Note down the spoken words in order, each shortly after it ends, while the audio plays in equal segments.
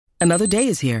Another day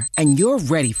is here, and you're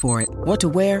ready for it. What to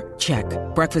wear? Check.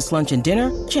 Breakfast, lunch, and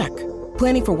dinner? Check.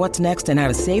 Planning for what's next and how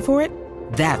to save for it?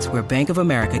 That's where Bank of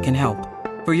America can help.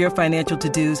 For your financial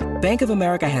to-dos, Bank of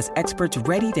America has experts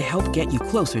ready to help get you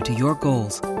closer to your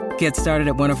goals. Get started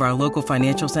at one of our local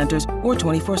financial centers or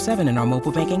 24/7 in our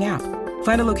mobile banking app.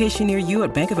 Find a location near you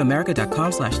at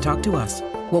bankofamerica.com/talktous.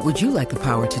 What would you like the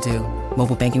power to do?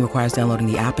 Mobile banking requires downloading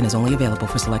the app and is only available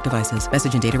for select devices.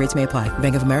 Message and data rates may apply.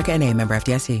 Bank of America N.A., member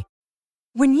FDIC.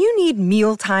 When you need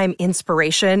mealtime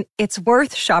inspiration, it's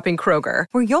worth shopping Kroger,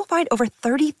 where you'll find over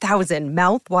 30,000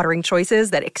 mouth-watering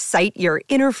choices that excite your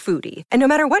inner foodie. And no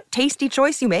matter what tasty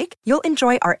choice you make, you'll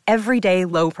enjoy our everyday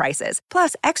low prices,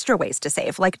 plus extra ways to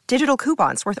save, like digital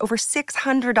coupons worth over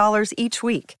 $600 each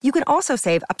week. You can also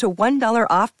save up to $1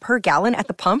 off per gallon at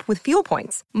the pump with fuel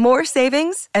points. More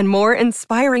savings and more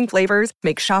inspiring flavors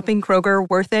make shopping Kroger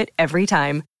worth it every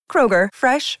time. Kroger,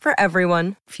 fresh for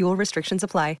everyone. Fuel restrictions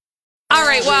apply. All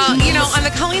right, well, on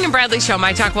the Colleen and Bradley Show,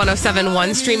 My Talk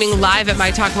 1071, streaming live at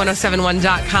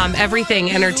MyTalk1071.com, everything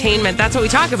entertainment. That's what we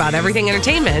talk about, everything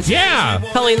entertainment. Yeah.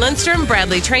 Colleen Lindstrom,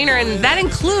 Bradley Trainer, and that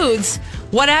includes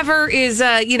whatever is,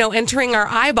 entering our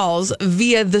eyeballs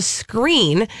via the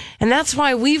screen. And that's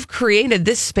why we've created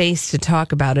this space to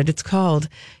talk about it. It's called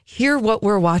Hear What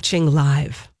We're Watching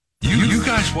Live. You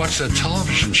guys watch that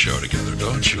television show together,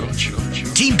 don't you?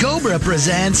 Team Cobra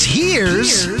presents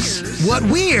Here's What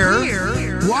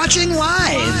We're Watching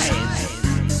Live.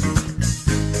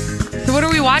 So what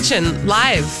are we watching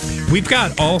live? We've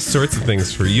got all sorts of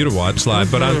things for you to watch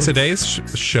live, but on today's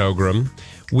show, Grim,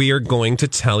 we are going to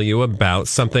tell you about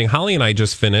something Holly and I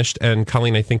just finished, and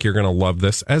Colleen, I think you're going to love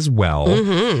this as well.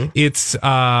 It's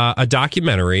a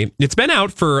documentary. It's been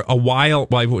out for a while.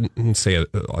 Well, I wouldn't say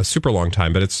a super long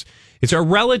time, but it's a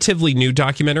relatively new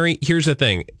documentary. Here's the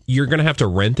thing. You're going to have to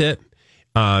rent it.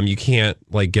 You can't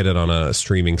get it on a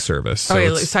streaming service.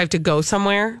 So, so I have to go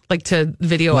somewhere, to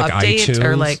video update iTunes?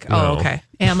 or No. Okay.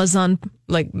 Amazon.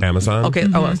 Amazon? Okay.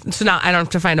 Oh, so now I don't have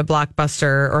to find a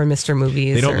Blockbuster or Mr.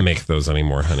 Movies. They don't make those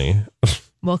anymore, honey.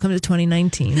 Welcome to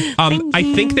 2019. I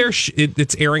think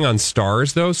it's airing on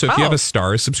Stars, though. So if you have a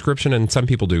Stars subscription, and some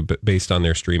people do based on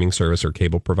their streaming service or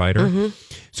cable provider.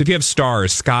 So if you have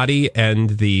Stars, Scotty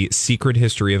and the Secret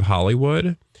History of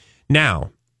Hollywood. Now,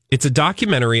 it's a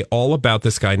documentary all about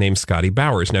this guy named Scotty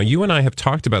Bowers. Now, you and I have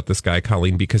talked about this guy,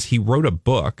 Colleen, because he wrote a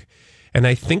book. And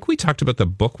I think we talked about the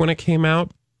book when it came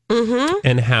out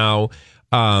and how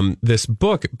this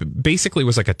book basically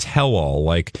was like a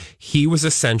tell-all. He was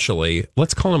essentially,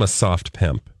 let's call him a soft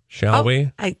pimp, shall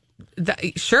we?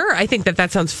 Sure. I think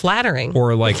that sounds flattering.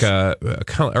 Or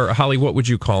or Holly, what would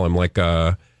you call him? Like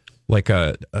a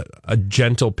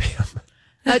gentle pimp.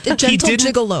 A gentle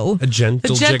gigolo. A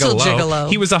gentle gigolo.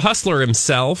 He was a hustler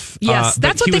himself. Yes,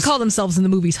 that's what they call themselves in the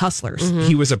movies, hustlers.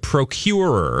 He was a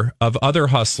procurer of other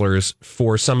hustlers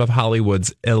for some of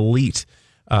Hollywood's elite.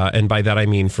 And by that, I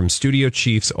mean from studio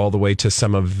chiefs all the way to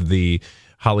some of the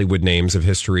Hollywood names of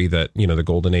history that, the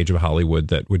golden age of Hollywood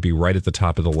that would be right at the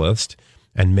top of the list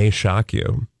and may shock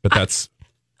you. But that's...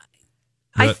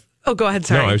 go ahead.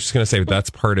 Sorry. No, I was just going to say that's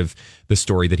part of the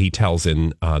story that he tells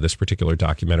in this particular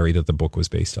documentary that the book was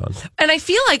based on. And I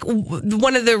feel like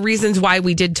one of the reasons why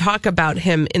we did talk about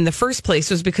him in the first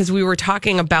place was because we were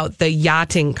talking about the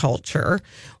yachting culture,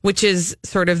 which is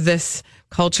sort of this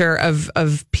culture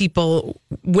of people,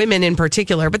 women in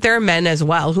particular, but there are men as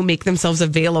well who make themselves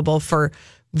available for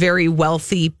very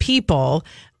wealthy people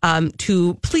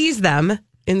to please them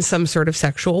in some sort of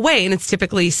sexual way. And it's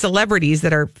typically celebrities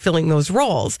that are filling those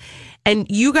roles. And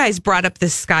you guys brought up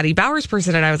this Scotty Bowers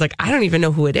person, and I was like, I don't even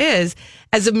know who it is,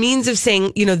 as a means of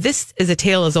saying, this is a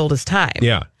tale as old as time.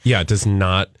 Yeah. It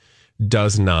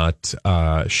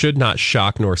should not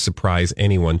shock nor surprise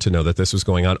anyone to know that this was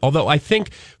going on. Although I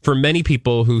think for many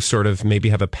people who sort of maybe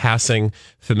have a passing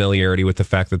familiarity with the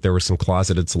fact that there were some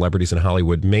closeted celebrities in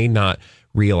Hollywood may not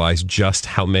realize just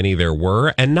how many there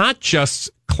were, and not just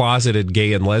closeted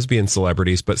gay and lesbian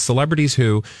celebrities, but celebrities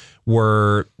who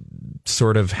were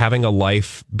sort of having a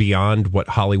life beyond what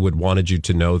Hollywood wanted you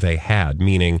to know they had,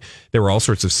 meaning there were all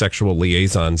sorts of sexual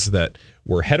liaisons that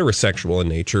were heterosexual in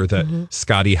nature that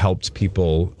Scotty helped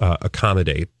people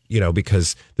accommodate,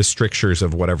 because the strictures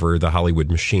of whatever the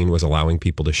Hollywood machine was allowing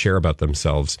people to share about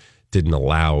themselves didn't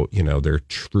allow, their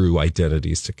true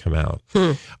identities to come out.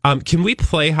 Can we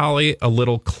play, Holly, a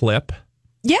little clip?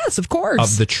 Yes, of course.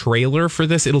 Of the trailer for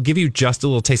this? It'll give you just a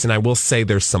little taste. And I will say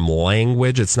there's some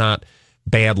language. It's not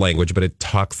bad language, but it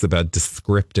talks about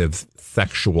descriptive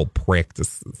sexual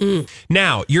practices.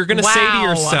 Now, you're going to say to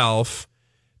yourself,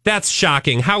 That's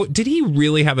shocking. How did he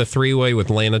really have a three-way with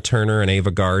Lana Turner and Ava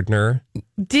Gardner?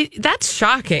 That's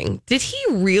shocking. Did he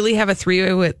really have a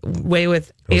three-way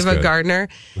with Ava good. Gardner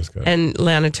and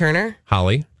Lana Turner?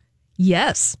 Holly?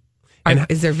 Yes.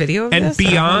 Is there video of and this?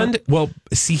 beyond? Well,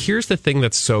 see, here's the thing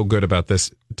that's so good about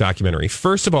this documentary.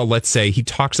 First of all, let's say he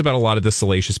talks about a lot of the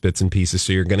salacious bits and pieces,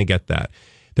 so you're going to get that.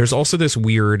 There's also this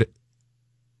weird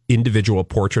individual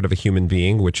portrait of a human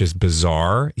being, which is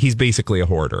bizarre. He's basically a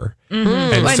hoarder.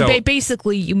 Mm-hmm. And so,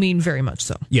 basically, you mean very much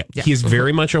so. Yeah, he's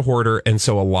very much a hoarder. And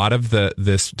so a lot of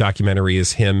this documentary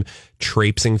is him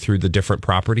traipsing through the different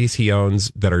properties he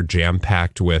owns that are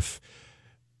jam-packed with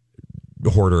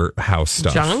hoarder house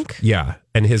stuff. Junk? Yeah.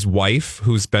 And his wife,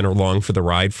 who's been along for the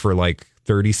ride for like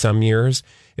 30 some years,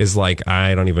 is like,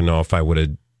 I don't even know if I would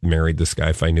have married this guy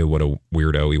if I knew what a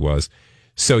weirdo he was.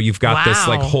 So you've got this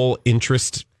like whole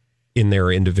interest in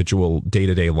their individual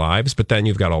day-to-day lives, but then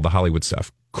you've got all the Hollywood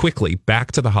stuff. Quickly,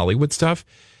 back to the Hollywood stuff.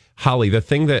 Holly, the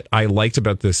thing that I liked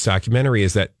about this documentary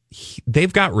is that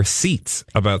they've got receipts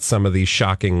about some of these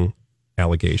shocking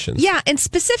allegations. Yeah, and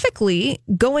specifically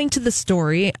going to the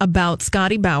story about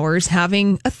Scotty Bowers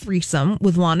having a threesome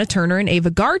with Lana Turner and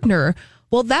Ava Gardner.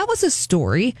 Well, that was a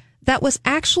story that was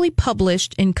actually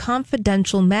published in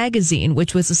Confidential magazine,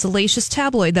 which was a salacious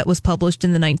tabloid that was published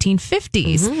in the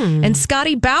 1950s. And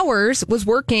Scotty Bowers was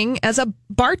working as a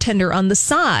bartender on the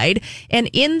side.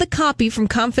 And in the copy from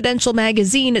Confidential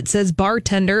magazine, it says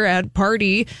bartender at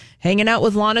party, hanging out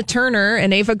with Lana Turner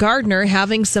and Ava Gardner,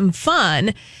 having some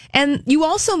fun. And you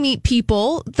also meet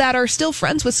people that are still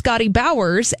friends with Scotty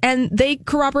Bowers, and they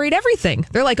corroborate everything.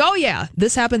 They're like, oh yeah,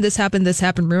 this happened, this happened, this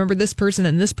happened. Remember this person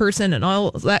and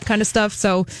all that kind of stuff.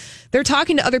 So they're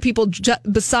talking to other people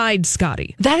besides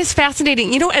Scotty. That is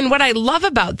fascinating. And what I love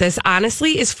about this,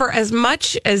 honestly, is for as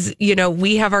much as,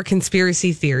 we have our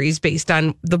conspiracy theories based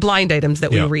on the blind items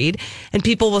that we read, and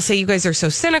people will say, you guys are so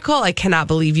cynical. I cannot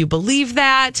believe you believe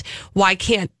that. Why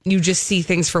can't you just see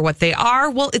things for what they are?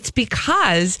 Well, it's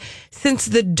because since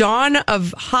the dawn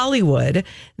of Hollywood,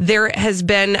 there has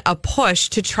been a push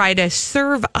to try to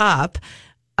serve up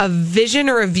a vision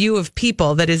or a view of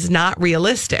people that is not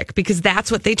realistic, because that's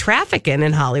what they traffic in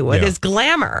Hollywood is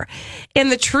glamour.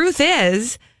 And the truth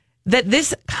is that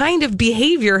this kind of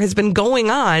behavior has been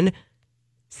going on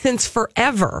since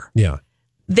forever. Yeah.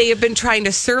 They have been trying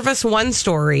to serve us one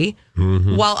story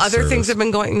while other things have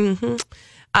been going,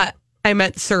 I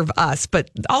meant serve us, but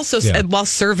also while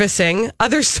servicing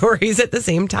other stories at the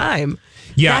same time.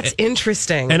 Yeah. That's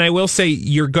interesting. And I will say,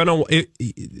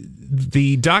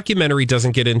 the documentary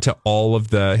doesn't get into all of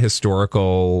the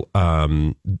historical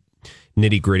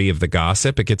nitty gritty of the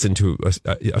gossip. It gets into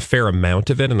a fair amount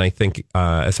of it. And I think,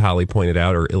 as Holly pointed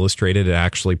out or illustrated, it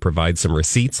actually provides some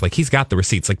receipts. Like, he's got the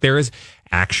receipts. Like, there is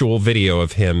actual video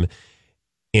of him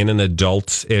in an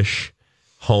adult-ish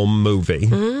home movie.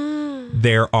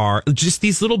 There are just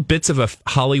these little bits of a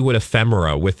Hollywood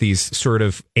ephemera with these sort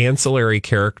of ancillary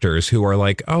characters who are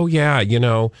like, oh yeah,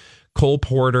 Cole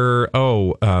Porter.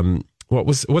 Oh,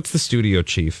 what's the studio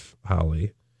chief,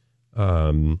 Holly?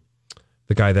 The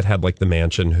guy that had like the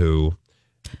mansion, who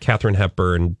Katharine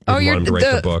Hepburn wanted him to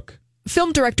write the book.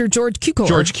 Film director George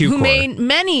Cukor, who made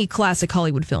many classic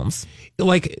Hollywood films.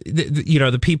 Like,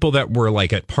 the people that were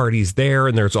like at parties there,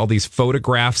 and there's all these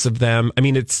photographs of them. I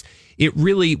mean, it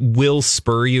really will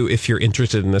spur you, if you're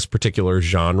interested in this particular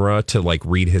genre, to like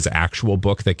read his actual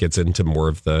book that gets into more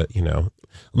of the, nitty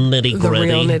gritty. The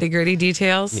real nitty gritty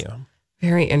details. Yeah.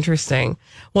 Very interesting.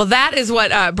 Well, that is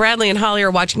what Bradley and Holly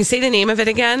are watching. Say the name of it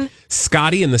again.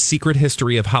 Scotty and the Secret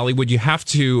History of Hollywood. You have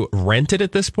to rent it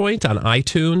at this point on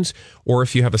iTunes, or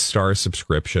if you have a Star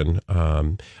subscription.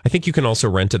 I think you can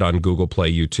also rent it on Google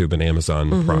Play, YouTube, and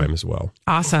Amazon Prime as well.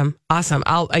 Awesome.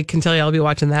 I can tell you I'll be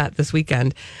watching that this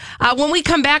weekend. When we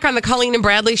come back on the Colleen and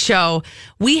Bradley show,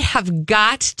 we have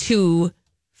got to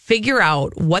figure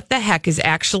out what the heck is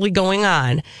actually going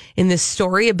on in this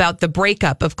story about the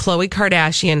breakup of Khloe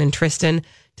Kardashian and Tristan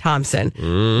Thompson.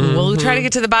 We'll try to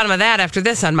get to the bottom of that after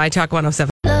this on My Talk 107.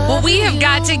 Well, we have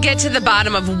got to get to the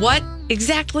bottom of what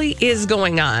exactly is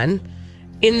going on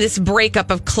in this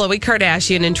breakup of Khloe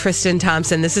Kardashian and Tristan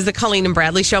Thompson. This is the Colleen and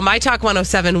Bradley show, My Talk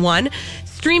 1071.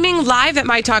 Streaming live at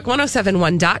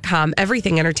MyTalk1071.com.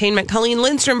 Everything Entertainment. Colleen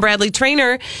Lindstrom, Bradley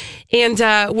Trainer. And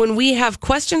when we have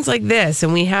questions like this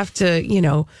and we have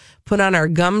to, put on our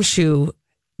gumshoe,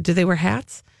 do they wear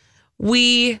hats?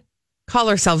 We call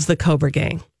ourselves the Cobra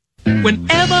Gang.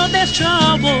 Whenever there's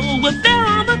trouble, we're there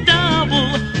on the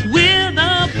double. We're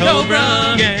the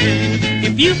Cobra Gang.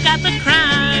 If you've got the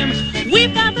crime,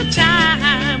 we've got the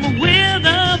time. We're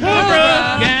the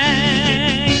Cobra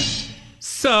Gang.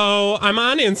 So So I'm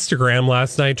on Instagram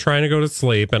last night trying to go to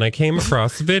sleep, and I came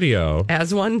across a video.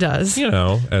 As one does. You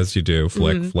know, as you do.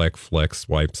 Flick, flick, swipe,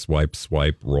 swipe,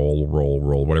 swipe, roll,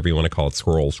 whatever you want to call it.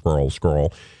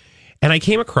 Scroll. And I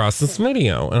came across this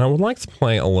video, and I would like to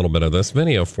play a little bit of this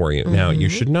video for you. Now, you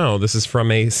should know this is from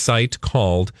a site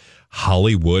called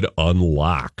Hollywood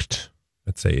Unlocked.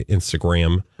 It's a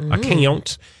Instagram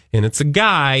account, and it's a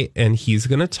guy, and he's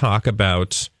going to talk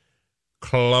about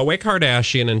Khloe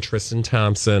Kardashian and Tristan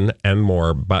Thompson and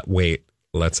more. But wait,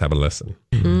 let's have a listen.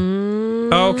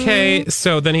 Okay,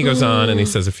 so then he goes on and he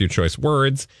says a few choice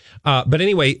words. But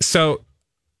anyway, so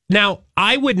now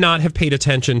I would not have paid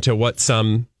attention to what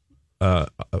some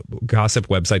gossip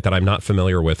website that I'm not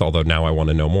familiar with, although now I want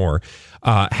to know more,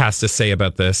 has to say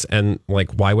about this. And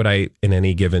like, why would I in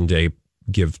any given day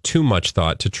give too much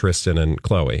thought to Tristan and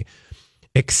Khloe?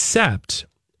 Except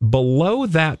below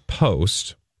that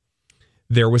post,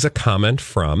 there was a comment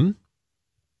from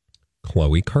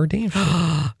Khloe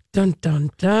Kardashian. Dun, dun,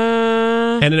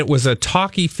 dun. And it was a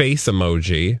talky face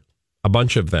emoji, a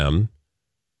bunch of them,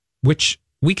 which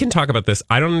we can talk about this.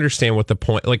 I don't understand what the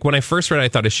point, like when I first read it, I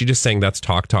thought, is she just saying that's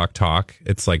talk?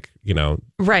 It's like, you know,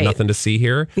 right. Nothing to see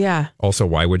here. Yeah. Also,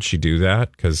 why would she do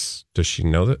that? Because does she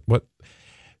know that? What?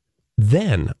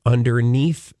 Then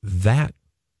underneath that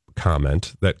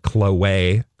comment that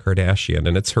Khloe Kardashian,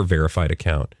 and it's her verified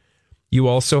account, you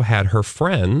also had her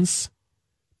friends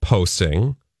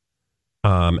posting,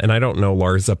 and I don't know,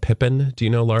 Larsa Pippen. Do you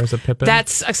know Larsa Pippen?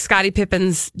 That's Scottie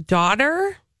Pippen's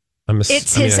daughter.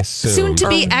 It's his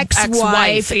soon-to-be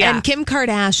ex-wife, yeah. And Kim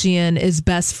Kardashian is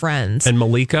best friends. And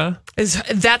Malika?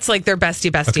 That's like their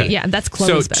bestie. Okay. Yeah, that's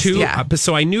Khloe's bestie.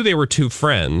 So I knew they were two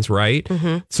friends, right?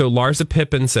 So Larsa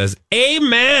Pippen says,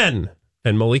 amen.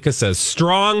 And Malika says,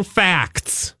 strong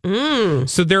facts.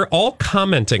 So they're all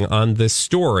commenting on this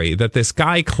story that this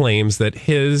guy claims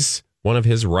that one of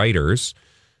his writers,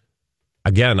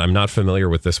 again, I'm not familiar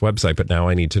with this website, but now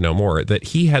I need to know more, that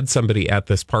he had somebody at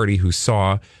this party who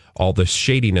saw all the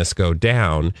shadiness go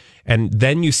down. And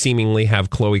then you seemingly have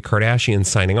Khloe Kardashian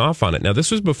signing off on it. Now,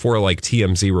 this was before like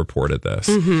TMZ reported this.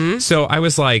 So I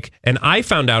was like, and I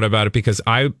found out about it because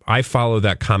I follow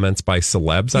that comments by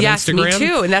celebs on Instagram. Yes, me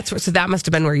too. And so that must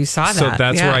have been where you saw that. So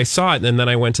that's where I saw it. And then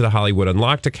I went to the Hollywood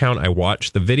Unlocked account. I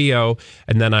watched the video,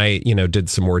 and then I, did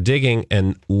some more digging.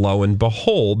 And lo and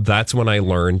behold, that's when I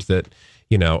learned that,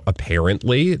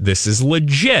 apparently this is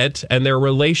legit and their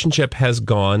relationship has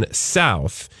gone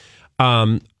south.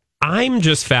 I'm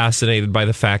just fascinated by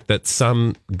the fact that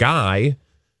some guy,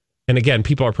 and again,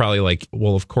 people are probably like,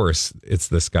 well, of course it's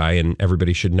this guy and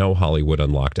everybody should know Hollywood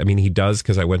Unlocked. I mean, he does,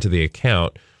 because I went to the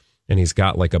account and he's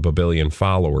got like a babillion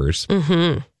followers,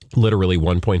 literally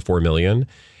 1.4 million.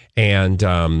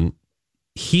 And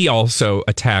he also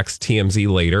attacks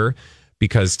TMZ later,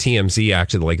 because TMZ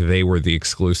acted like they were the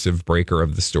exclusive breaker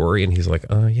of the story. And he's like,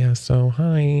 yeah, so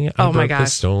hi. I broke the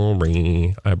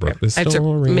story. I broke the story. I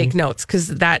have to make notes because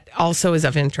that also is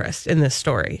of interest in this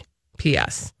story.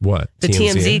 P.S. What? The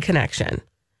TMZ connection.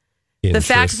 The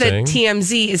fact that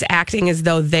TMZ is acting as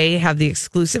though they have the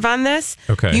exclusive on this.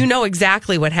 Okay. You know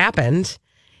exactly what happened.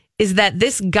 Is that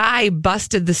this guy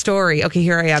busted the story. Okay,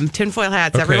 here I am. Tinfoil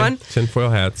hats, everyone. Tinfoil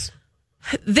hats.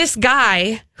 This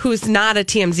guy, who's not a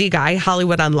TMZ guy,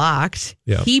 Hollywood Unlocked,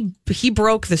 he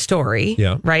broke the story,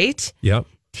 right? Yep.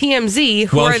 TMZ,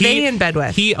 who are they in bed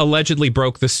with? He allegedly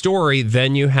broke the story.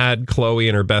 Then you had Khloe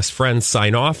and her best friend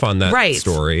sign off on that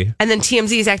story. And then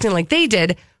TMZ is acting like they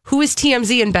did. Who is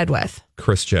TMZ in bed with?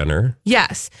 Kris Jenner.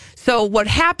 Yes. So what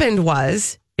happened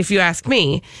was, if you ask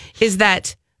me, is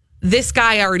that this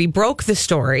guy already broke the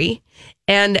story,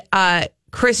 and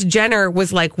Kris Jenner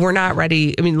was like, we're not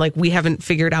ready. I mean, like, we haven't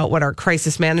figured out what our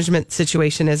crisis management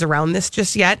situation is around this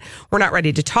just yet. We're not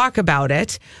ready to talk about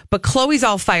it. But Khloe's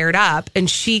all fired up and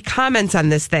she comments on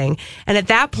this thing. And at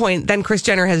that point, then Kris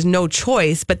Jenner has no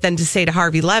choice but then to say to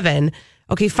Harvey Levin,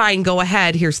 okay, fine, go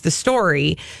ahead. Here's the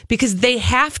story. Because they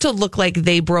have to look like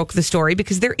they broke the story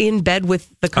because they're in bed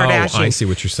with the Kardashians. Oh, I see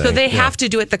what you're saying. So they have to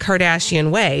do it the Kardashian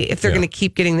way if they're going to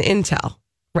keep getting the intel.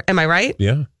 Am I right?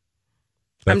 Yeah.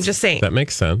 I'm just saying. That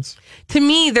makes sense. To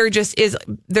me,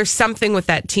 there's something with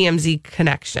that TMZ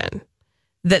connection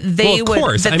that they would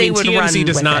run with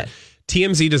it.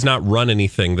 TMZ does not run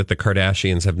anything that the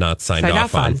Kardashians have not signed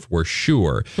off on for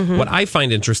sure. What I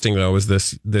find interesting though is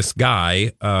this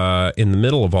guy in the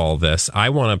middle of all this. I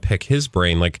want to pick his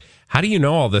brain. Like, how do you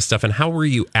know all this stuff, and how were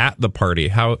you at the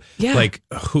party? Like,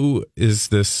 who is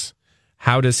this?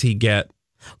 How does he get?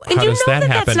 And how does that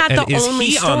happen? That's not and is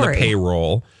he story. on the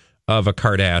payroll of a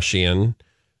Kardashian,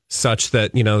 such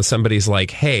that somebody's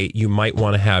like, hey, you might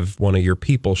want to have one of your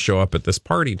people show up at this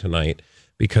party tonight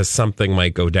because something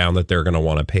might go down that they're going to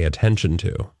want to pay attention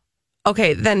to.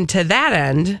 Okay, then to that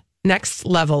end, next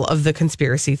level of the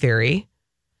conspiracy theory,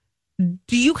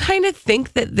 do you kind of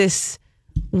think that this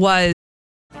was...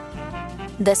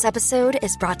 This episode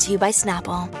is brought to you by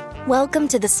Snapple. Welcome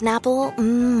to the Snapple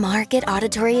Market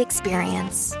Auditory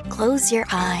Experience. Close your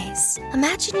eyes.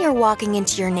 Imagine you're walking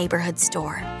into your neighborhood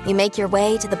store. You make your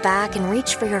way to the back and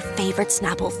reach for your favorite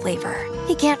Snapple flavor.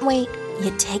 You can't wait.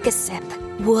 You take a sip.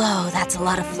 Whoa, that's a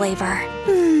lot of flavor.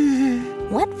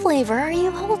 What flavor are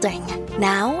you holding?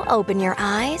 Now open your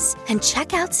eyes and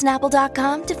check out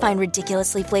Snapple.com to find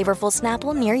ridiculously flavorful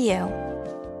Snapple near you.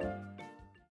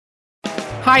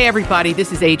 Hi, everybody.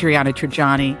 This is Adriana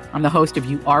Trajani. I'm the host of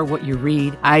You Are What You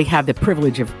Read. I have the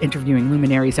privilege of interviewing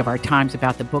luminaries of our times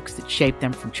about the books that shaped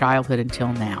them from childhood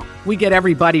until now. We get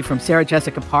everybody from Sarah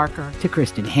Jessica Parker to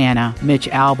Kristen Hanna, Mitch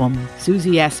Albom,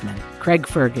 Susie Essman, Craig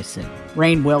Ferguson,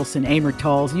 Rainn Wilson, Amor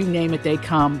Tolls, you name it, they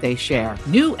come, they share.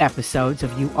 New episodes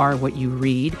of You Are What You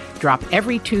Read drop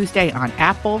every Tuesday on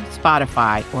Apple,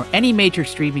 Spotify, or any major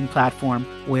streaming platform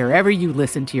wherever you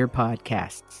listen to your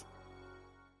podcasts.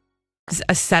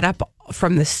 A setup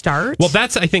from the start? Well,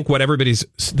 that's what everybody's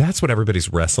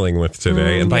wrestling with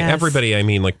today. And by yes. everybody, I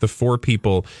mean like the 4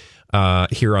 people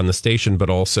here on the station, but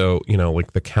also,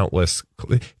 like the countless.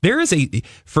 There is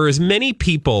for as many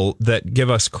people that give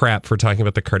us crap for talking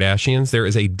about the Kardashians, there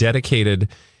is a dedicated,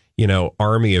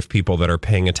 army of people that are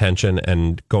paying attention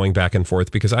and going back and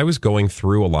forth, because I was going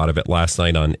through a lot of it last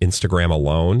night on Instagram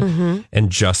alone, and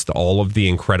just all of the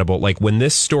incredible, like when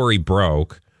this story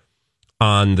broke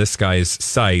on this guy's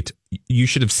site, you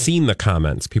should have seen the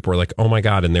comments. People were like, oh my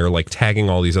God. And they're like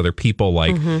tagging all these other people,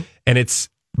 like, and it's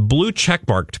blue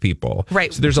checkmarked people.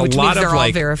 Right. So there's a Which lot means of they're all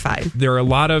like, verified. There are a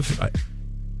lot of,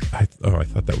 I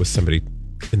thought that was somebody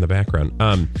in the background.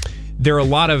 There are a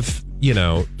lot of,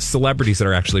 celebrities that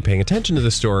are actually paying attention to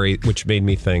the story, which made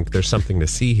me think there's something to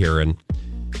see here. And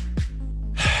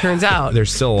turns out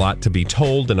there's still a lot to be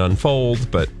told and unfold,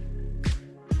 but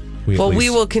we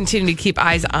will continue to keep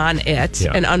eyes on it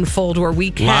and unfold where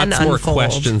we can. Lots more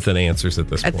questions than answers at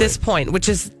this point. At this point, which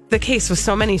is the case with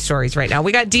so many stories right now.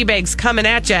 We got D-Bags coming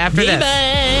at you after this.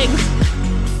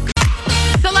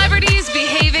 Celebrities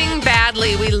behaving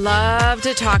badly. We love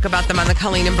to talk about them on the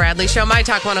Colleen and Bradley Show. My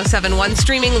Talk 1071,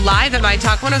 streaming live at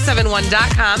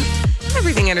mytalk1071.com.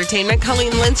 Everything Entertainment.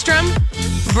 Colleen Lindstrom,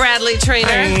 Bradley Trainer.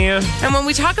 And when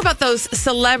we talk about those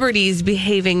celebrities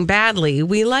behaving badly,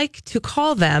 we like to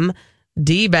call them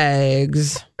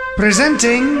D-Bags.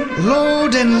 Presenting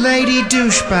Lord and Lady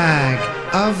Douchebag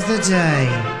of the Day.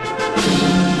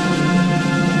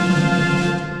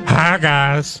 Hi,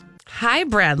 guys. Hi,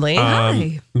 Bradley.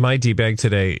 Hi. My D-Bag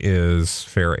today is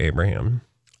Farrah Abraham.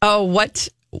 Oh, what,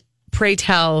 pray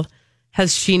tell,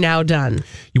 has she now done?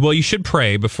 Well, you should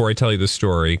pray before I tell you the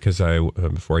story, because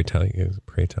before I tell you,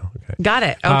 pray tell. Okay. Got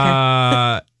it.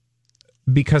 Okay.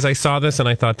 Because I saw this and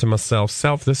I thought to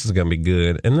myself, this is going to be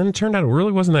good. And then it turned out it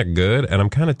really wasn't that good. And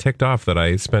I'm kind of ticked off that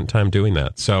I spent time doing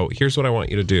that. So here's what I want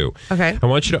you to do. Okay. I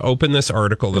want you to open this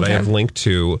article that I have linked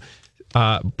to,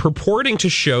 purporting to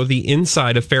show the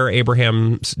inside of Farrah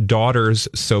Abraham's daughter's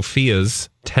Sophia's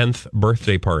 10th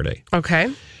birthday party.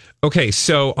 Okay,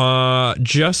 so I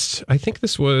think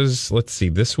this was,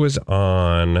 this was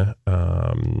on,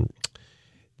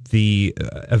 the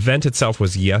event itself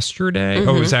was yesterday.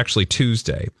 Oh, it was actually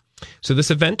Tuesday. So this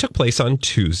event took place on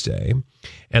Tuesday,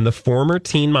 and the former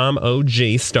Teen Mom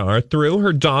OG star threw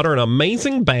her daughter an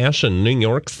amazing bash in New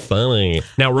York City.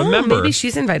 Now, remember... maybe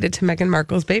she's invited to Meghan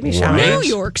Markle's baby shower. Right? New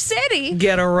York City.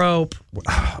 Get a rope.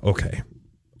 Okay.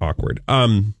 Awkward.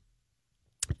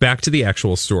 Back to the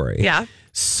actual story. Yeah.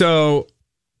 So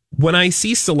when I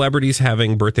see celebrities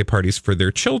having birthday parties for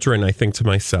their children, I think to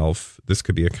myself, this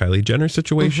could be a Kylie Jenner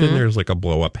situation. There's like a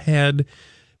blow up head.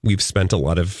 We've spent a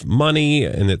lot of money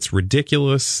and it's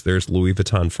ridiculous. There's Louis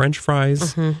Vuitton French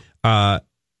fries. Okay.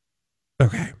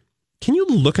 Can you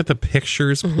look at the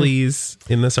pictures, please,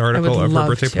 in this article of her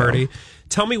birthday party?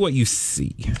 Tell me what you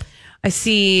see. I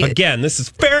see. Again, this is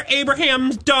Farrah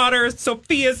Abraham's daughter,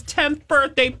 Sophia's 10th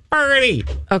birthday party.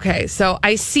 Okay, so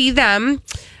I see them.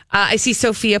 I see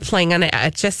Sophia playing on an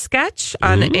Etch-a-Sketch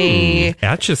on a...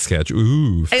 Etch-a-Sketch.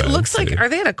 Ooh, fancy. It looks like, are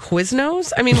they at a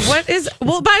Quiznos? I mean, what is...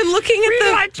 Well, by looking at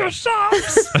the... like your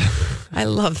socks. I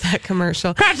love that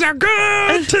commercial. That's a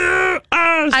good to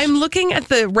us. I'm looking at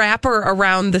the wrapper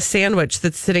around the sandwich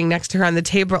that's sitting next to her on the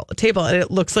table, and it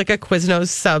looks like a Quiznos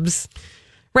Subs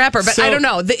wrapper, but So, I don't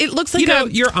know. It looks like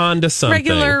you're on to something.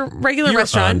 regular You're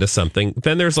restaurant. on to something.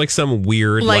 Then there's like some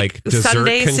weird like dessert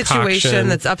Sunday concoction situation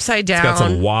that's upside down. It's got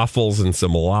some waffles and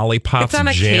some lollipops It's on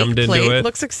a jammed cake plate. into it.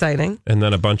 Looks exciting. And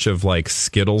then a bunch of like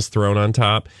Skittles thrown on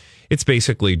top. It's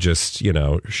basically just,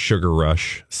 Sugar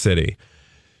Rush City.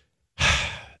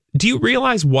 Do you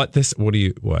realize what?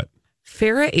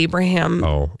 Farrah Abraham.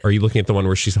 Oh, are you looking at the one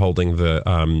where she's holding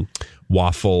the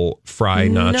waffle fry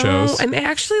nachos? No, I'm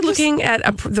actually looking at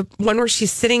the one where she's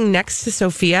sitting next to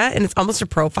Sophia, and it's almost a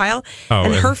profile.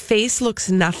 And her face looks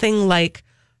nothing like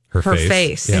her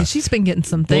face. Yeah. And she's been getting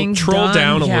some things Troll done.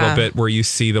 down a little bit where you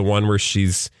see the one where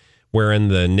she's wearing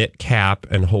the knit cap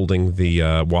and holding the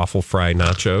waffle fry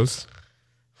nachos.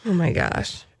 Oh my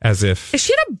gosh. As if... Is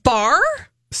she at a bar?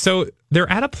 So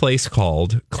they're at a place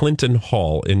called Clinton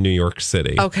Hall in New York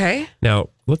City. Okay. Now,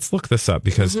 let's look this up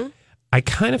because I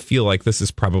kind of feel like this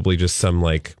is probably just some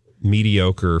like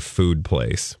mediocre food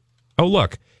place. Oh,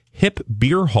 look. Hip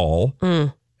Beer Hall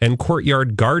and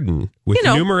Courtyard Garden with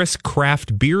numerous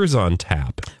craft beers on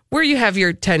tap. Where you have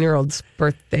your 10-year-old's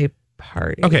birthday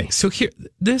party. Okay, so here,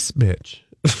 this bitch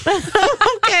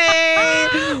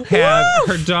Okay. had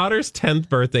her daughter's 10th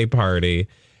birthday party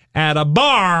at a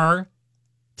bar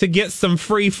to get some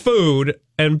free food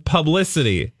and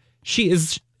publicity. She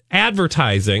is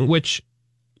advertising, which,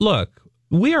 look,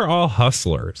 we are all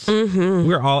hustlers.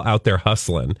 We're all out there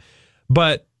hustling.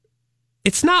 But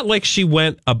it's not like she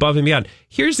went above and beyond.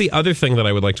 Here's the other thing that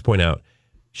I would like to point out.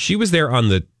 She was there on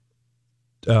the,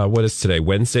 what is today?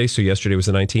 Wednesday. So yesterday was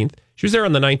the 19th. She was there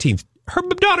on the 19th. Her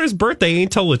daughter's birthday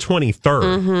ain't till the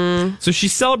 23rd. So she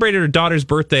celebrated her daughter's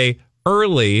birthday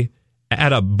early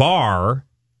at a bar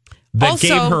that Also,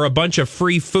 gave her a bunch of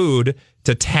free food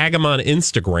to tag them on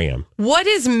Instagram. What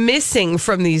is missing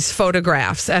from these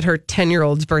photographs at her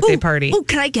 10-year-old's birthday party? Oh,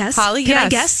 can I guess? Holly, can yes. I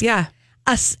guess? Yeah.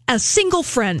 A single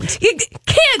friend. Kids.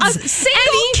 A single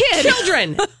any kid.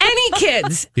 Children. Any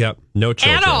kids. Yep. No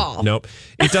children. At all. Nope.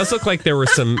 It does look like there were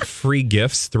some free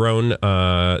gifts thrown.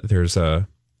 There's a...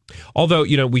 Although,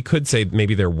 we could say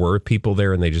maybe there were people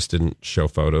there and they just didn't show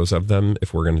photos of them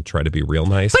if we're going to try to be real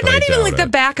nice. But not I even doubt like the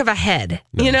back of a head,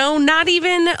 not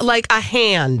even like a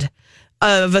hand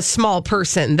of a small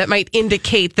person that might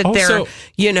indicate that Also,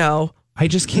 they're, I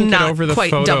just can't not get over the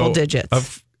quite photo double digits.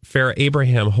 of Farrah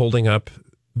Abraham holding up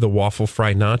the waffle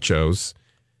fry nachos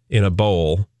in a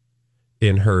bowl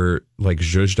in her like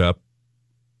zhuzhed up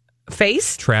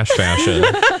face trash fashion.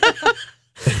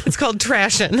 It's called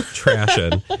trashin'.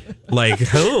 Trashin'. Like,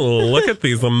 oh, look at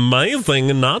these amazing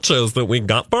nachos that we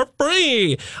got for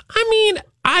free. I mean,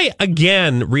 I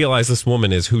again realize this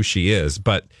woman is who she is,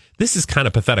 but this is kind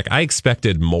of pathetic. I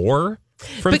expected more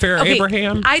from Farrah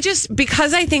Abraham.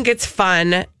 Because I think it's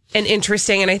fun and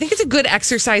interesting, and I think it's a good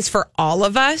exercise for all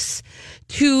of us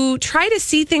to try to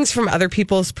see things from other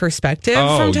people's perspective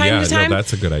from time to time. No,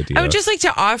 that's a good idea. I would just like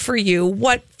to offer you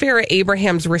what Farrah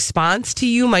Abraham's response to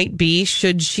you might be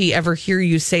should she ever hear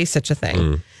you say such a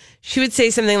thing. She would say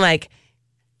something like,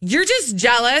 you're just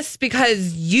jealous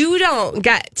because you don't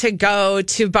get to go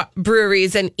to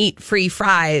breweries and eat free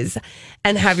fries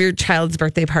and have your child's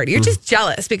birthday party. You're just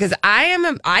jealous because I am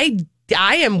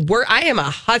a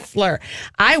hustler.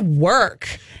 I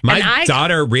work. My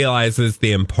daughter realizes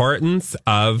the importance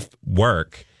of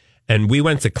work. And we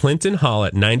went to Clinton Hall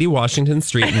at 90 Washington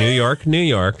Street, New York, New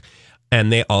York.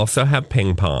 And they also have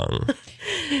ping pong.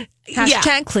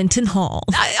 Hashtag Clinton Hall.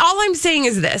 All I'm saying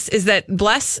is this, is that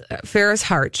bless Farrah's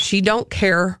heart, she don't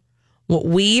care what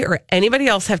we or anybody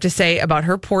else have to say about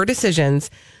her poor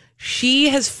decisions. She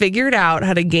has figured out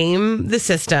how to game the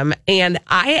system, and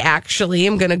I actually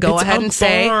am going to go ahead and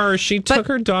say she took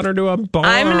her daughter to a bar.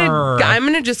 I'm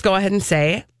going to just go ahead and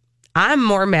say I'm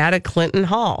more mad at Clinton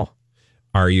Hall.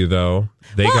 Are you though?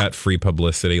 They got free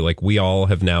publicity. Like we all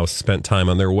have now spent time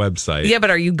on their website. Yeah,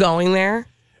 but are you going there?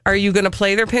 Are you going to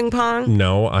play their ping pong?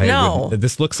 No, No.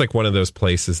 This looks like one of those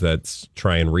places that's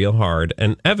trying real hard,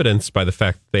 and evidenced by the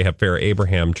fact that they have Farrah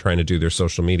Abraham trying to do their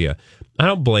social media. I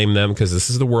don't blame them because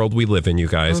this is the world we live in, you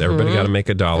guys. Everybody got to make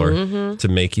a dollar to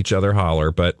make each other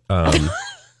holler, but but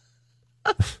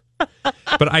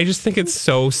I just think it's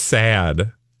so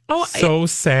sad. So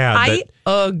sad. I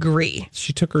agree.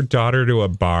 She took her daughter to a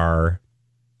bar.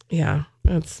 Yeah,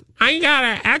 I got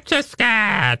an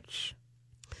Etch-a-Sketch.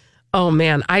 Oh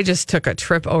man, I just took a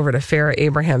trip over to Farrah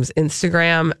Abraham's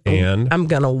Instagram, and I'm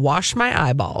gonna wash my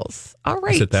eyeballs. All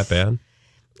right, is it that bad?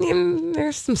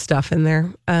 There's some stuff in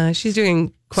there. She's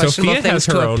doing questionable Sophia things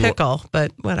has her to a own pickle,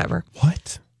 but whatever.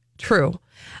 What? True.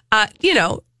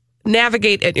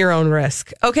 Navigate at your own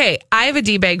risk. Okay, I have a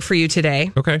D-bag for you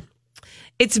today. Okay.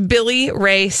 It's Billy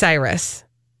Ray Cyrus.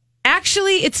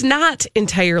 Actually, it's not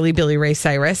entirely Billy Ray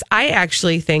Cyrus. I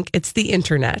actually think it's the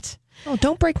internet. Oh,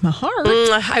 don't break my heart.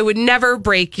 I would never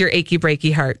break your achy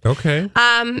breaky heart. Okay.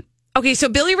 Okay, so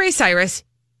Billy Ray Cyrus,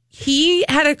 he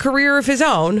had a career of his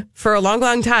own for a long,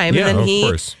 long time. Yeah, and then of he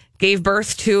course. gave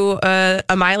birth to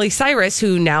a Miley Cyrus,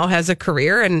 who now has a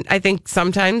career. And I think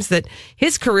sometimes that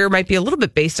his career might be a little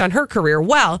bit based on her career.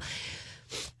 Well,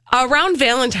 around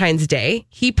Valentine's Day,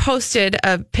 he posted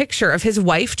a picture of his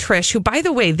wife, Trish, who, by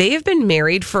the way, they have been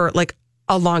married for like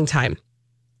a long time.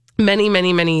 Many,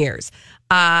 many, many years.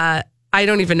 I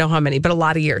don't even know how many, but a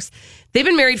lot of years. They've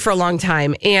been married for a long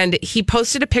time. And he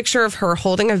posted a picture of her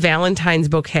holding a Valentine's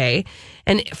bouquet.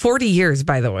 And 40 years,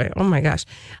 by the way. Oh my gosh.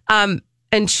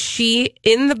 And she,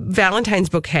 in the Valentine's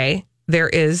bouquet,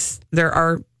 there's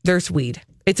weed.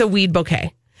 It's a weed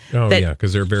bouquet. Oh, yeah,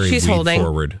 because they're very she's weed holding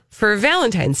forward. For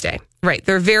Valentine's Day. Right.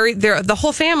 The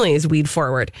whole family is weed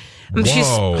forward. She's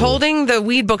holding the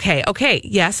weed bouquet. Okay.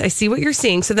 Yes, I see what you're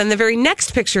seeing. So then the very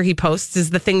next picture he posts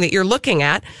is the thing that you're looking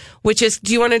at, which is,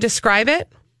 do you want to describe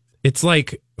it? It's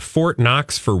like Fort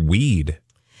Knox for weed.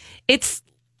 It's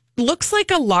looks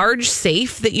like a large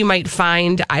safe that you might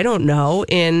find, I don't know,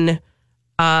 in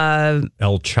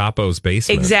El Chapo's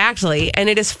basement. Exactly. And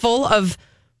it is full of,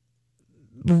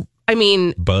 I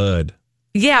mean, bud.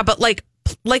 Yeah, but like,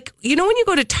 you know, when you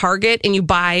go to Target and you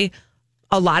buy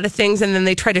a lot of things and then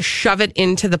they try to shove it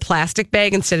into the plastic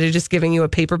bag instead of just giving you a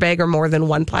paper bag or more than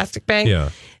one plastic bag? Yeah.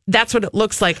 That's what it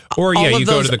looks like. Or, all yeah, of you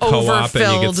go those to the co-op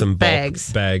and you get some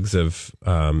bags. bags of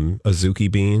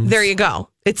Azuki beans. There you go.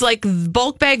 It's like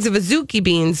bulk bags of Azuki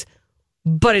beans,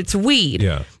 but it's weed.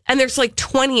 Yeah. And there's like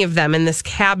 20 of them in this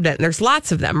cabinet, and there's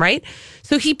lots of them, right?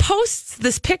 So he posts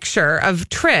this picture of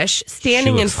Trish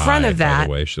standing in front of that. By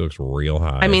the way, she looks real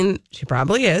high. I mean, she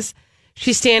probably is.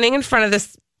 She's standing in front of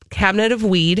this cabinet of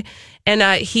weed, and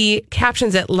he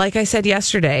captions it, like I said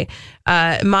yesterday,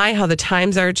 how the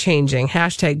times are changing.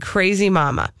 #crazy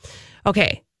mama.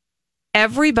 Okay.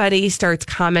 Everybody starts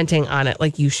commenting on it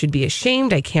like, you should be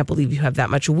ashamed. I can't believe you have that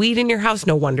much weed in your house.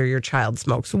 No wonder your child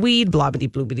smokes weed, blah, bitty,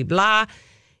 blue, bitty, blah.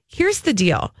 Here's the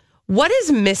deal. What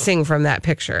is missing from that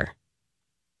picture?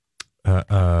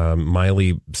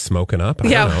 Miley smoking up? I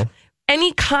don't know.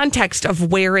 Any context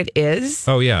of where it is.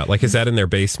 Oh, yeah. Like, is that in their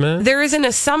basement? There is an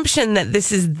assumption that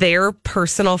this is their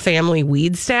personal family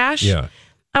weed stash. Yeah.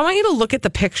 I want you to look at the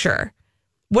picture.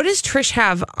 What does Trish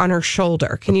have on her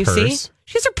shoulder? Can you see?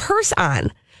 She has her purse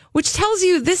on, which tells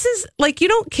you this is like, you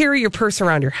don't carry your purse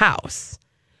around your house,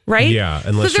 right? Yeah,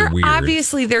 unless you're weird.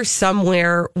 Obviously, there's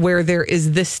somewhere where there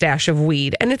is this stash of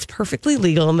weed, and it's perfectly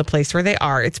legal in the place where they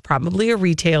are. It's probably a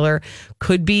retailer,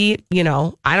 could be,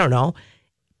 I don't know.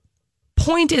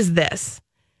 Point is this.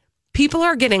 People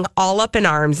are getting all up in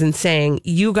arms and saying,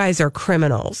 you guys are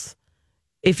criminals.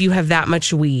 If you have that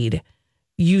much weed,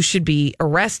 you should be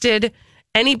arrested.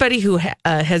 Anybody who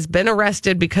has been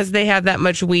arrested because they have that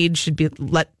much weed should be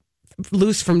let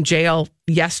loose from jail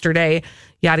yesterday,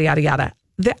 yada, yada, yada.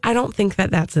 I don't think that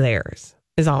that's theirs,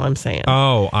 is all I'm saying.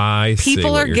 Oh, I see.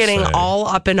 People what are you're getting saying. all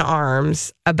up in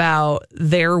arms about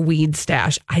their weed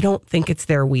stash. I don't think it's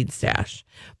their weed stash.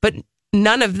 But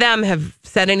none of them have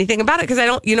said anything about it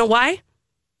because you know why?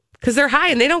 Because they're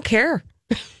high and they don't care.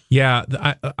 Yeah,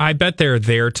 I bet they're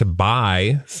there to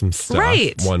buy some stuff,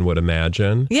 right. One would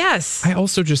imagine. Yes. I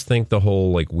also just think the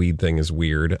whole like weed thing is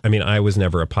weird. I mean, I was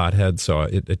never a pothead, so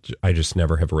I just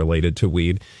never have related to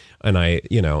weed. And I,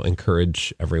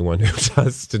 encourage everyone who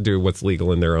does to do what's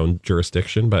legal in their own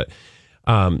jurisdiction. But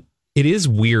it is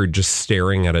weird just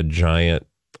staring at a giant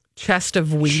chest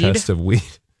of weed. Right?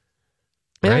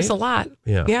 There's a lot.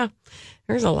 Yeah.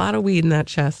 There's a lot of weed in that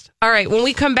chest. All right. When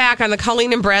we come back on the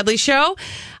Colleen and Bradley show,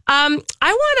 I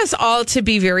want us all to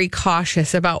be very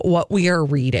cautious about what we are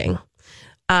reading.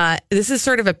 This is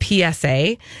sort of a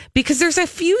PSA because there's a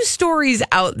few stories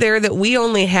out there that we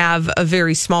only have a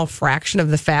very small fraction of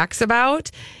the facts about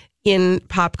in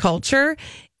pop culture.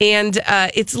 And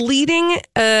it's leading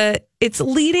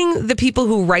the people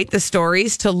who write the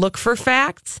stories to look for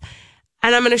facts.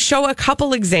 And I'm going to show a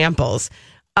couple examples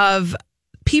of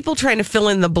people trying to fill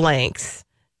in the blanks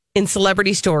in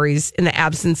celebrity stories in the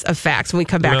absence of facts when we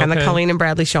come back on the Colleen and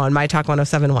Bradley show on My Talk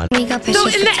 107.1. So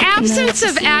in the absence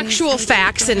of actual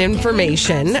facts and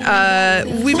information,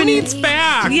 we've been... Who needs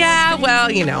facts? Yeah, well,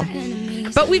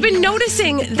 But we've been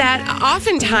noticing that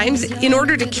oftentimes, in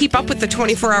order to keep up with the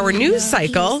 24-hour news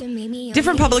cycle,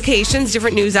 different publications,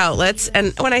 different news outlets.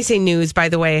 And when I say news, by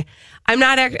the way, I'm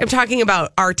talking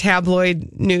about our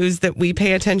tabloid news that we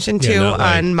pay attention to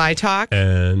on My Talk.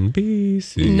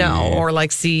 NBC. No, or like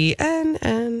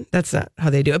CNN. That's not how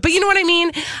they do it. But you know what I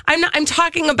mean? I'm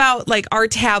talking about like our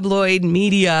tabloid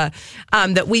media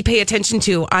that we pay attention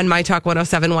to on My Talk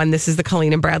 1071. This is the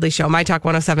Colleen and Bradley Show. My Talk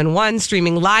 1071,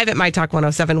 streaming live at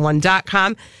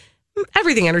mytalk1071.com.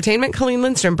 Everything Entertainment, Colleen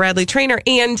Lindstrom, Bradley Trainer.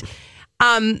 And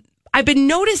I've been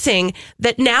noticing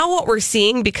that now what we're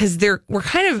seeing, because we're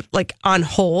kind of like on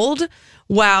hold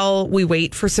while we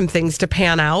wait for some things to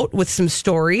pan out with some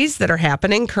stories that are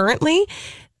happening currently.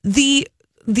 The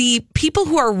people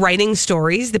who are writing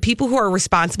stories, the people who are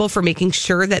responsible for making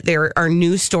sure that there are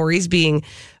new stories being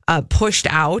pushed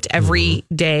out every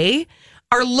day,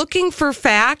 are looking for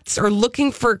facts or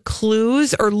looking for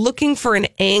clues or looking for an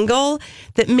angle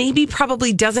that maybe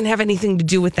probably doesn't have anything to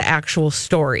do with the actual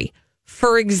story.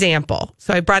 For example,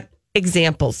 so I brought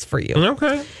examples for you.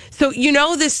 Okay. So you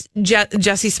know this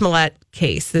Jussie Smollett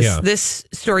case. This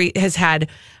story has had,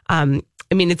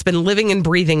 it's been living and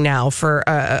breathing now for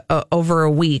over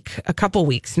a couple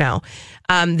weeks now.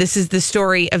 This is the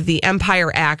story of the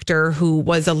Empire actor who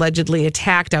was allegedly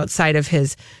attacked outside of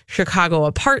his Chicago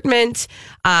apartment.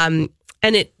 And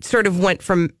it sort of went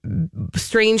from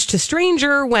strange to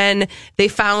stranger when they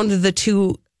found the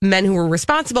two men who were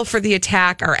responsible for the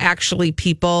attack are actually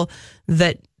people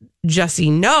that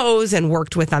Jussie knows and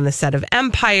worked with on the set of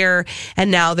Empire. And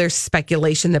now there's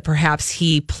speculation that perhaps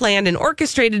he planned and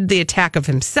orchestrated the attack of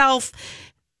himself.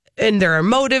 And there are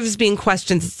motives being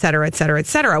questioned, et cetera, et cetera, et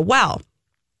cetera. Well,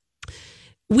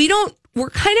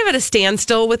 we're kind of at a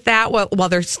standstill with that while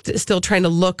they're still trying to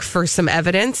look for some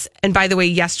evidence. And by the way,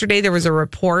 yesterday there was a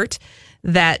report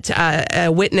that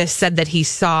a witness said that he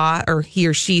or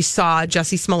she saw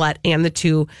Jussie Smollett and the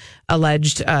two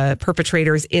alleged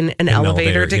perpetrators in an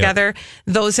elevator together. Yeah.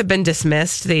 Those have been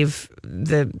dismissed.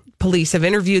 The police have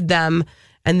interviewed them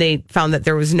and they found that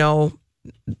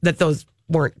that those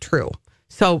weren't true.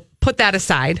 So put that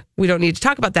aside. We don't need to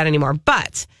talk about that anymore.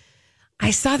 But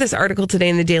I saw this article today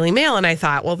in the Daily Mail and I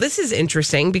thought, well, this is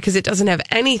interesting because it doesn't have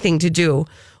anything to do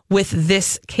with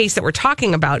this case that we're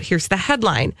talking about. Here's the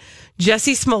headline.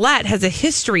 Jussie Smollett has a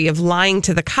history of lying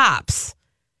to the cops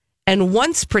and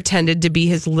once pretended to be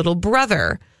his little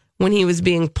brother when he was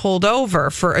being pulled over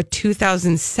for a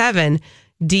 2007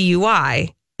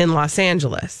 DUI in Los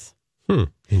Angeles.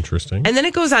 Interesting. And then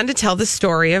it goes on to tell the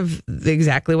story of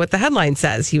exactly what the headline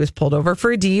says. He was pulled over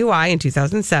for a DUI in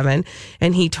 2007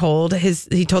 and he told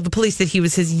the police that he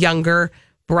was his younger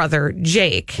brother,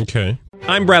 Jake. Okay.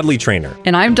 I'm Bradley Trainer.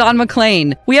 And I'm Don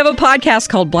McClain. We have a podcast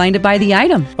called Blinded by the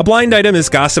Item. A blind item is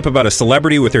gossip about a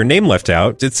celebrity with their name left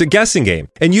out. It's a guessing game,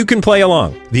 and you can play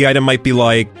along. The item might be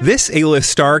like, this A-list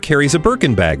star carries a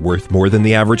Birkin bag worth more than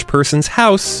the average person's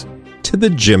house to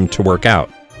the gym to work out.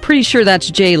 Pretty sure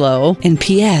that's J-Lo. And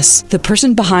P.S. the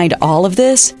person behind all of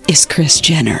this is Kris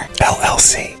Jenner,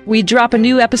 LLC. We drop a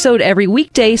new episode every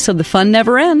weekday so the fun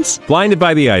never ends. Blinded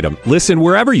by the Item. Listen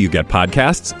wherever you get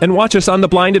podcasts and watch us on the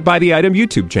Blinded by the Item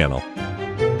YouTube channel.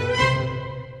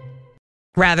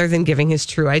 Rather than giving his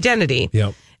true identity,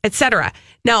 etc.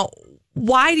 Now,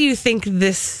 why do you think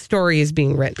this story is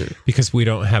being written? Because we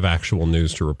don't have actual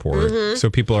news to report. Mm-hmm. So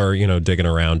people are, digging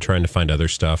around trying to find other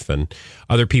stuff, and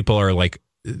other people are like,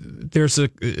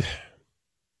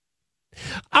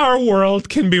 our world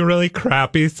can be really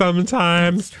crappy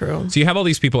sometimes. That's true. So you have all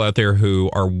these people out there who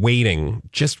are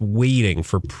just waiting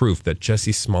for proof that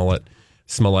Jussie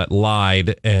Smollett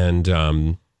lied and,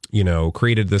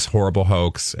 created this horrible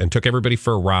hoax and took everybody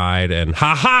for a ride. And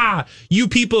you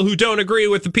people who don't agree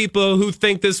with the people who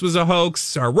think this was a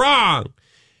hoax are wrong.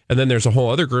 And then there's a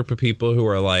whole other group of people who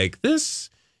are like,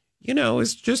 this,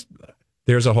 is just...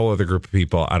 There's a whole other group of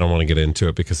people. I don't want to get into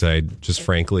it because I just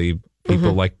frankly,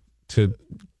 people like to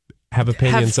have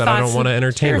opinions that I don't want to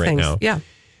entertain right now. Yeah.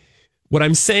 What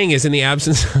I'm saying is, in the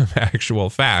absence of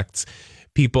actual facts,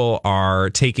 people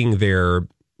are taking their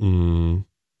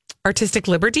artistic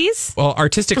liberties. Well,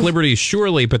 artistic liberties,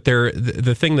 surely, but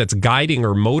the thing that's guiding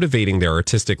or motivating their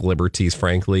artistic liberties,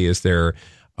 frankly, is their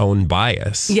own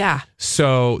bias. Yeah.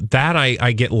 So that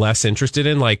I get less interested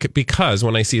in, because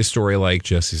when I see a story like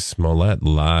Jussie Smollett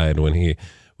lied when he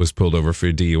was pulled over for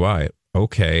a DUI,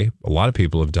 okay, a lot of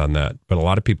people have done that, but a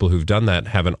lot of people who've done that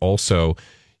haven't also,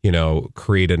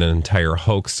 created an entire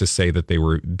hoax to say that they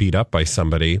were beat up by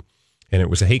somebody and it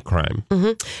was a hate crime.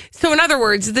 Mm-hmm. So in other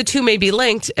words, the two may be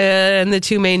linked and the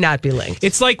two may not be linked.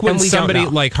 It's like when somebody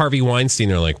like Harvey Weinstein,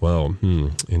 they're like, well,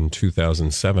 in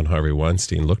 2007, Harvey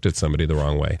Weinstein looked at somebody the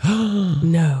wrong way.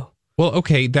 No. Well,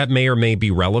 okay, that may or may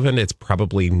be relevant. It's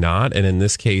probably not. And in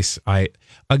this case, I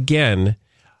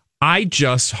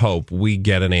just hope we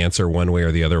get an answer one way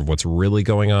or the other of what's really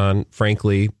going on.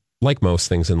 Frankly, like most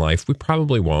things in life, we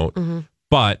probably won't. Mm-hmm.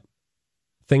 But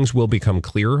things will become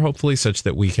clearer, hopefully, such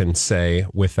that we can say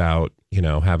without,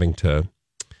 having to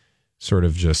sort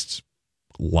of just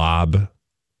lob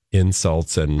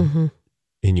insults and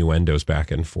innuendos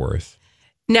back and forth.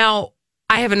 Now,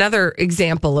 I have another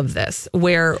example of this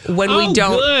where when we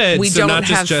don't not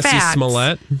have just facts, Jussie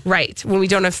Smollett. Right. When we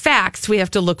don't have facts, we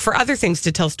have to look for other things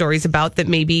to tell stories about that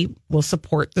maybe will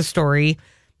support the story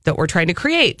that we're trying to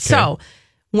create. Okay. So,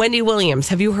 Wendy Williams,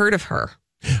 have you heard of her?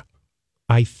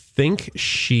 I think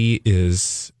she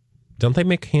is. Don't they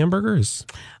make hamburgers?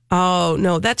 Oh,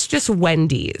 no, that's just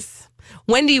Wendy's.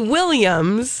 Wendy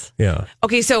Williams. Yeah.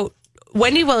 Okay, so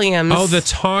Wendy Williams. Oh, the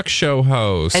talk show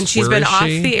host. And she's been off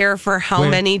the air for how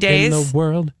many days? In the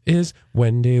world is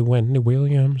Wendy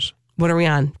Williams. What are we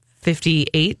on?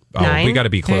 58? Oh, 9? We got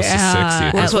to be close to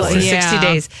 60. We're close to 60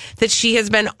 days. That she has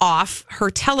been off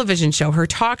her television show, her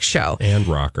talk show. And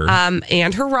rocker.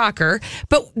 And her rocker.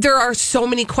 But there are so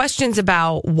many questions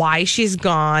about why she's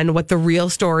gone, what the real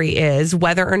story is,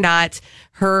 whether or not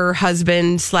her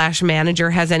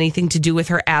husband/manager has anything to do with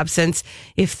her absence,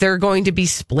 if they're going to be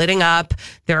splitting up.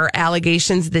 There are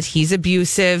allegations that he's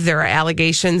abusive. There are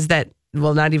allegations that,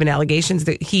 well, not even allegations,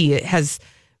 that he has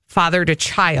fathered a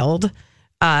child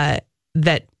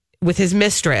that with his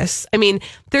mistress. I mean,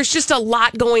 there's just a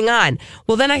lot going on.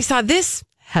 Well, then I saw this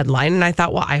headline and I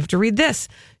thought, well, I have to read this.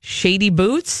 Shady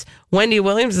Boots. Wendy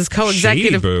Williams is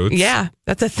co-executive. Shady Boots? Yeah,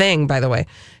 that's a thing, by the way.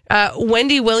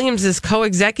 Wendy Williams'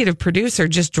 co-executive producer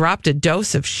just dropped a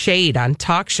dose of shade on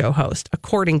talk show host,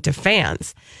 according to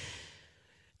fans.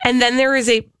 And then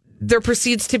there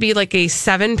proceeds to be like a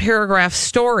 7-paragraph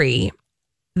story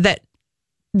that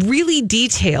really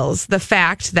details the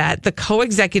fact that the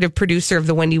co-executive producer of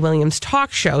the Wendy Williams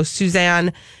talk show,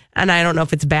 Suzanne, and I don't know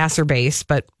if it's Bass or Bass,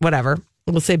 but whatever,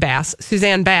 we'll say Bass,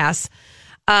 Suzanne Bass,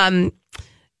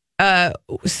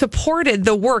 supported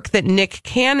the work that Nick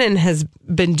Cannon has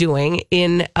been doing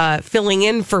in filling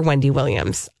in for Wendy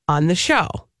Williams on the show.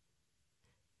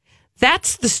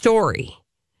 That's the story,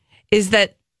 is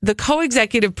that the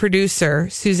co-executive producer,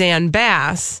 Suzanne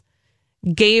Bass,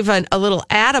 gave a little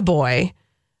attaboy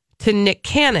to Nick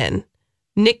Cannon.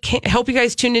 Hope you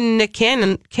guys tuned in to Nick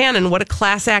Cannon. What a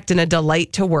class act and a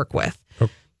delight to work with.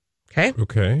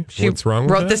 Okay. She What's wrong with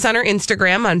that? Wrote this on her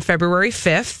Instagram on February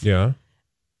 5th. Yeah.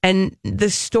 And the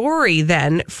story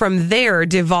then from there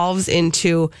devolves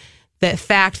into the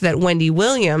fact that Wendy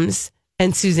Williams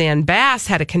and Suzanne Bass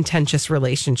had a contentious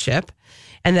relationship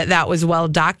and that was well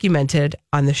documented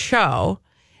on the show,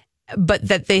 but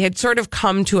that they had sort of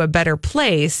come to a better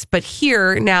place. But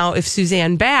here now, if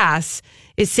Suzanne Bass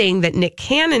is saying that Nick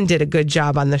Cannon did a good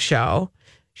job on the show,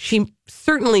 she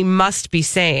certainly must be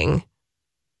saying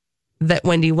that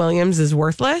Wendy Williams is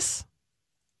worthless.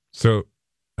 So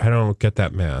I don't get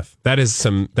that math. That is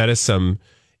some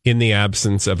in the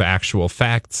absence of actual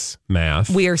facts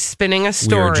math. We are spinning a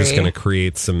story. We are just going to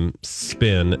create some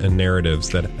spin and narratives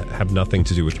that have nothing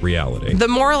to do with reality. The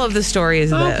moral of the story is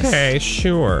this. Okay,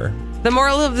 sure. The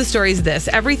moral of the story is this.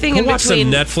 Everything in watch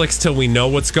between... some Netflix till we know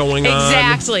what's going on.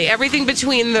 Exactly. Everything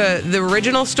between the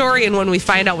original story and when we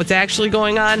find out what's actually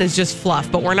going on is just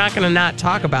fluff. But we're not going to not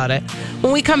talk about it.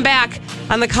 When we come back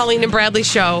on the Colleen and Bradley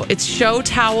Show, it's Show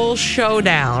Towel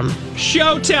Showdown.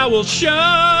 Show Towel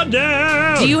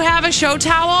Showdown! Do you have a show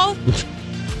towel?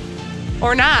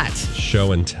 Or not?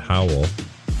 Show and towel.